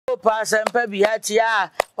pa sempa bi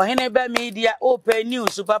hatia Oheneba Media open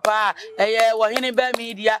news papa Oheneba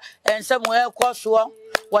Media ensem we koso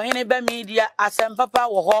Oheneba Media asem papa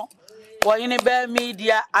wo ho Oheneba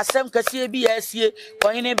Media asem kase bi asie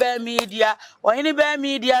Oheneba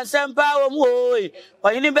Media sempa wo mu oi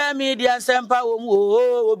Oheneba Media sempa wo mu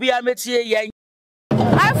obi ametie yen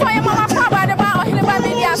I for your mama papa the Oheneba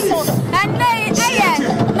Media so and they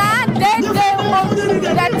na they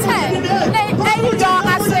the 10 they your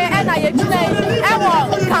ase and I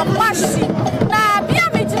Kamashi na bia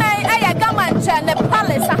me gina gamancha the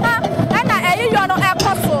palace and I you no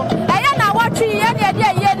apostle na watwi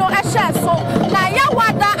ye no ehye so na ya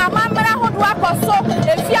wada amamra hodo akoso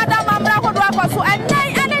efiada amamra hodo akoso enai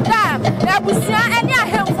ene da abusia ene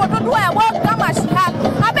ahemfo dodo e wo gamashi ha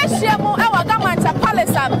abehye mu e wo gamancha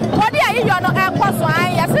palace wodi ayi yo no akoso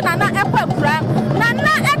an yase na ekwa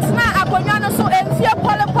na etna akonwa no so enfie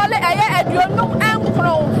pole eye aduonum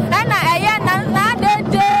enkro ena eye na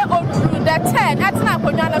de odru the 10 etna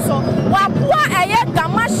akonwa no so wapoa eye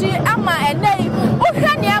gamashi ama enei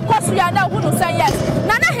ohwe ne akoso ya na hunu say yes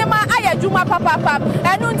na hema ayadwuma papa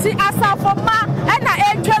enu nti asafo ma ena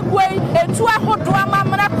etwagwei etu ahodo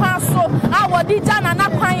amamra kwan so awodi jana na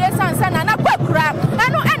kwan yesanse na kwakura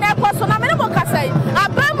enu ena ekoso na mene mo kasai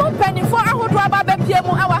abamu penifo ahodo ababepie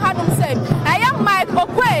mu awa hanum say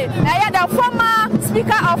the former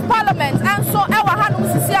Speaker of Parliament and so our hanum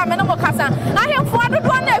sisi amene mo kasa ahemfo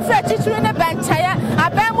adodo na efe chichiri ne benchaya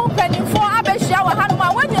abemu penifo abehia wa hanum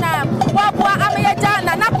awanyina wabua ameya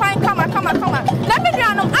na kwan kama let me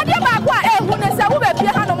nuanom ade ba ko a ehu ne se wo be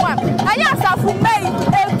pie hanum a aya asafu mei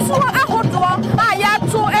etu ahodo aya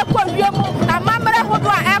to ekwawiemu amamre hodo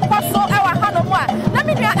a ekoso ewa hanum a let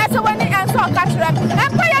me nua ese wani enso kachire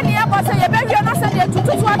empire ne yebo se ye bewie no se de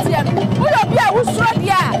tututu atie uyo bia wusuro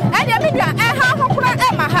dia ene me nua eha hokura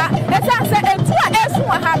emaha esanse etu a esu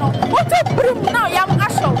ha no wote brim na yam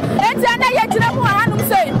asho enti na ye gire mu hanum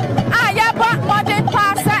se aya ba modern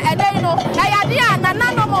pasa ene no aya dia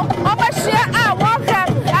nanano mo obehia a wo hwa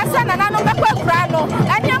asa nanano bekwa kura no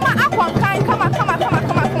enyama akonkan kama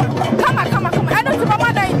eno ti mama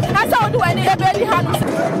dai asa odu ani ebeli hanum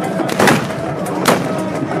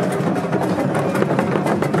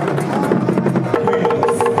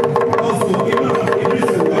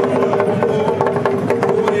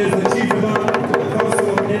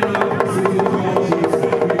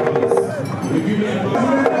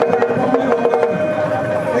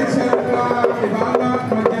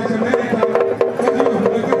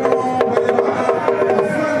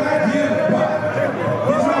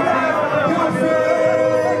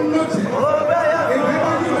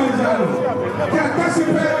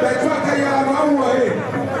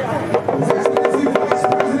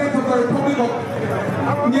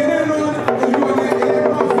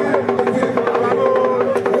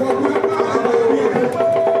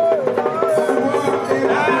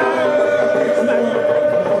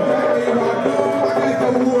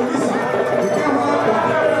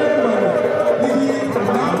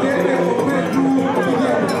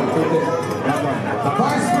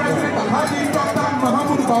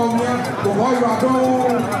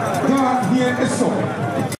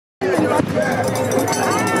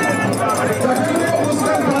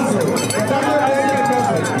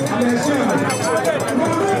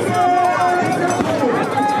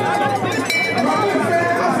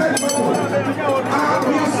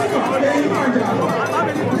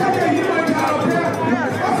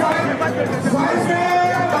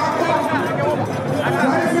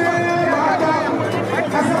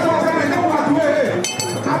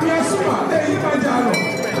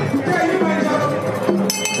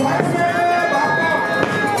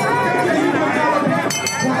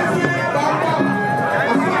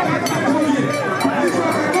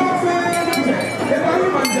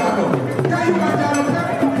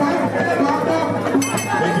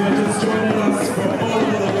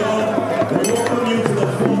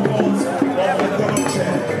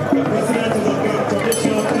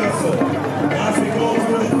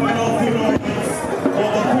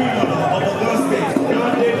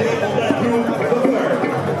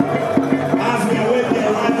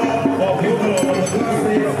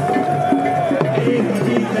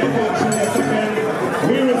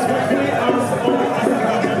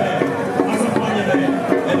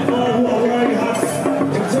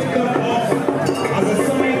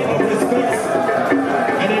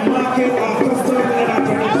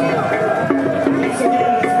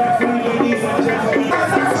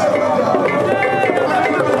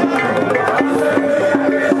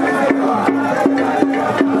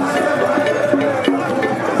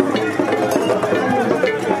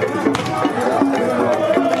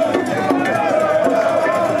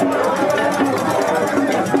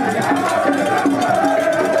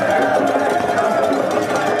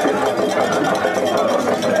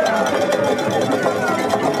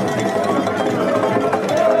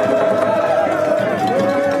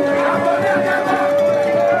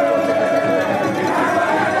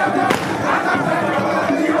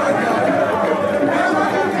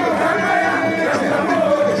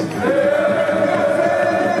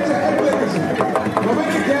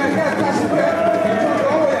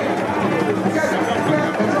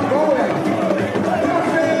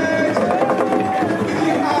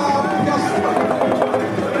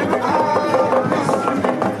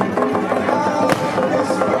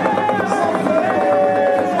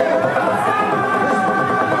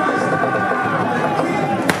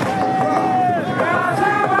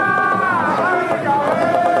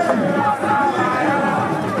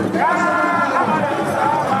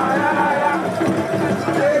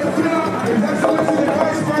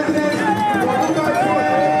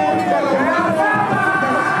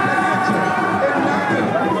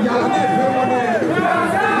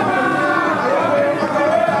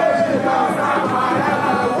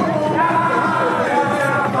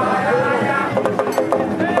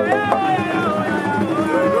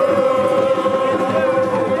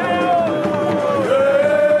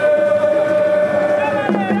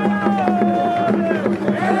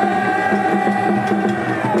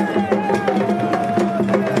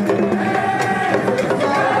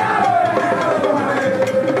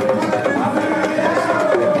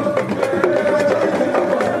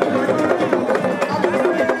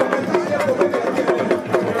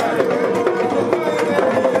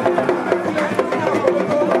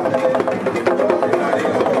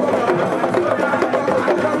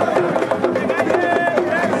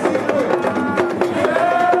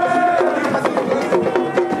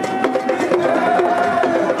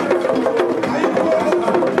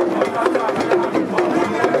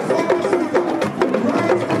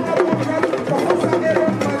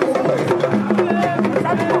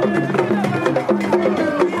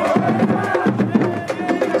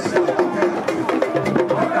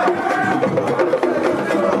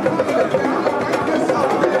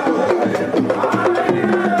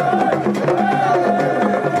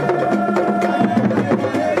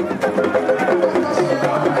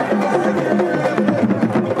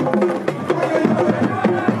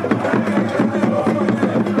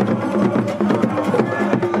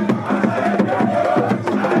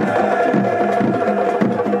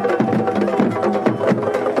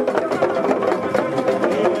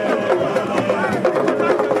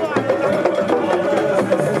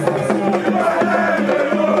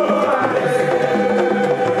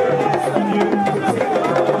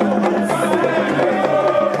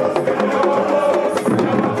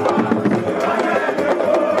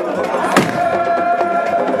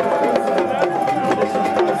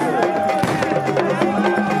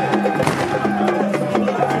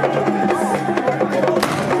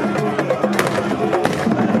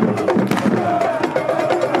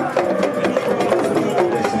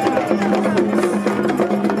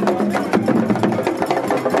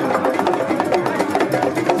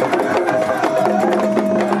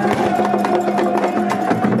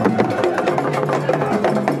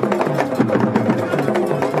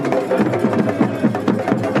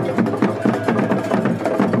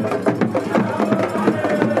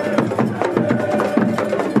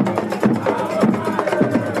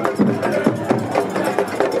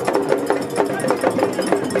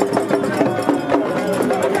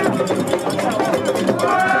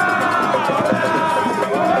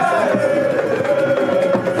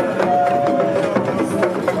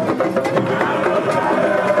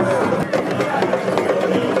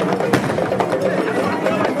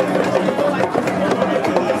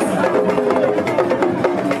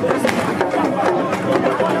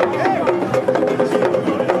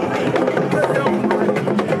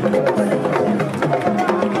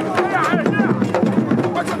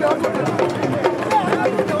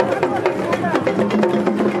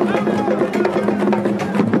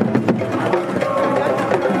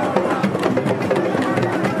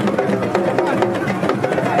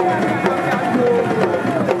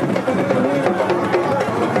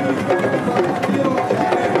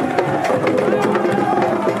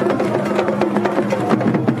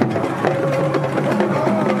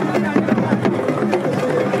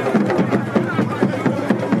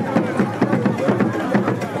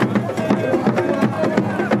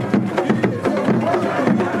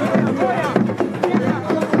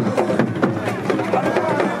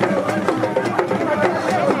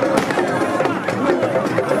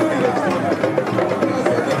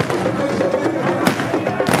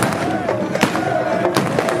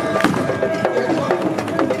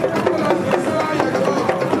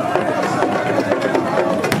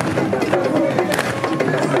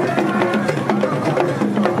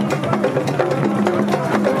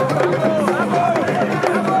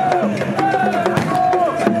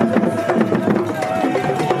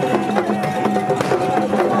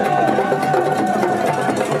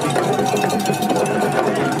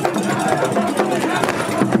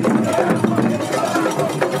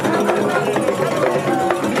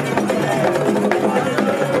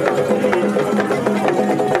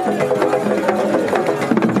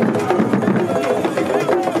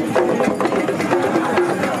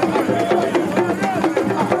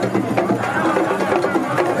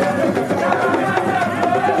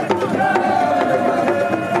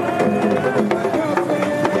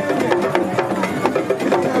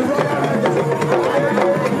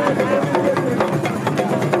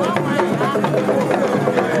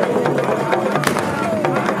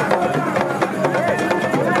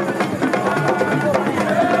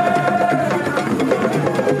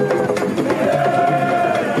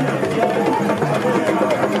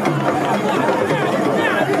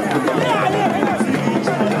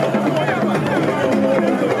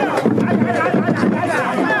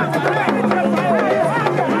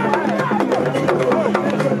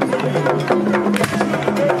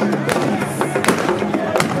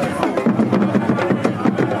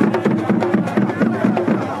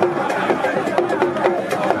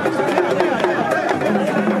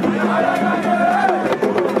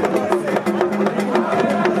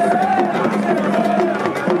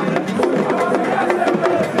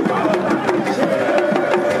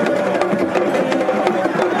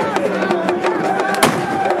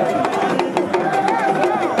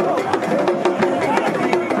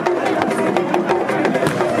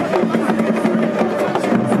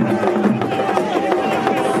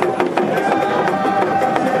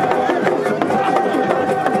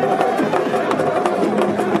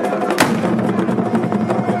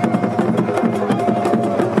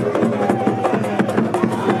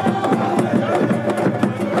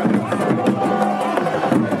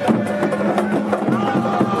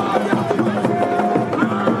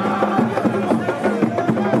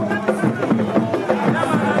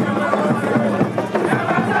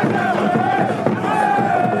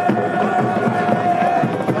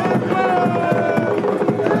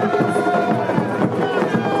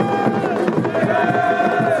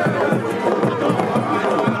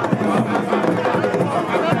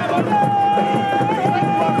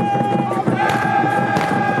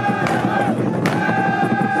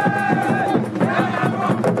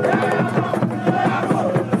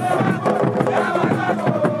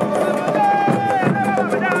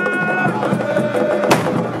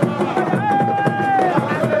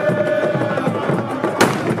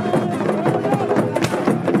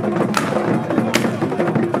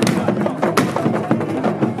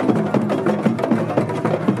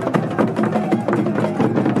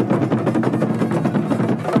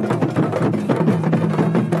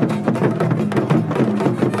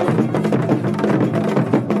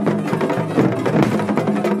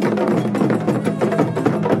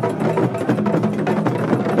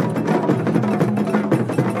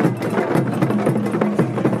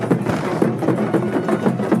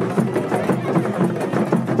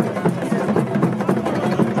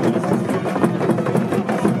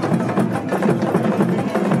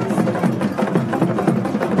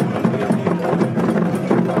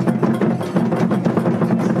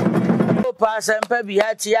asempa bi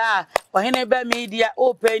hatia Oheneba Media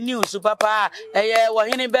open news papa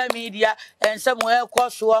Oheneba Media ensem we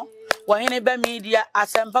koso Oheneba Media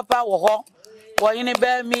asempa pa wo ho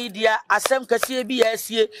Oheneba Media asem kase bi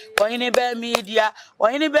asie Oheneba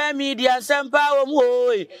Media asempa wo mu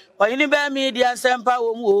oi Oheneba Media asempa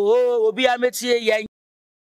wo mu obi ametie yen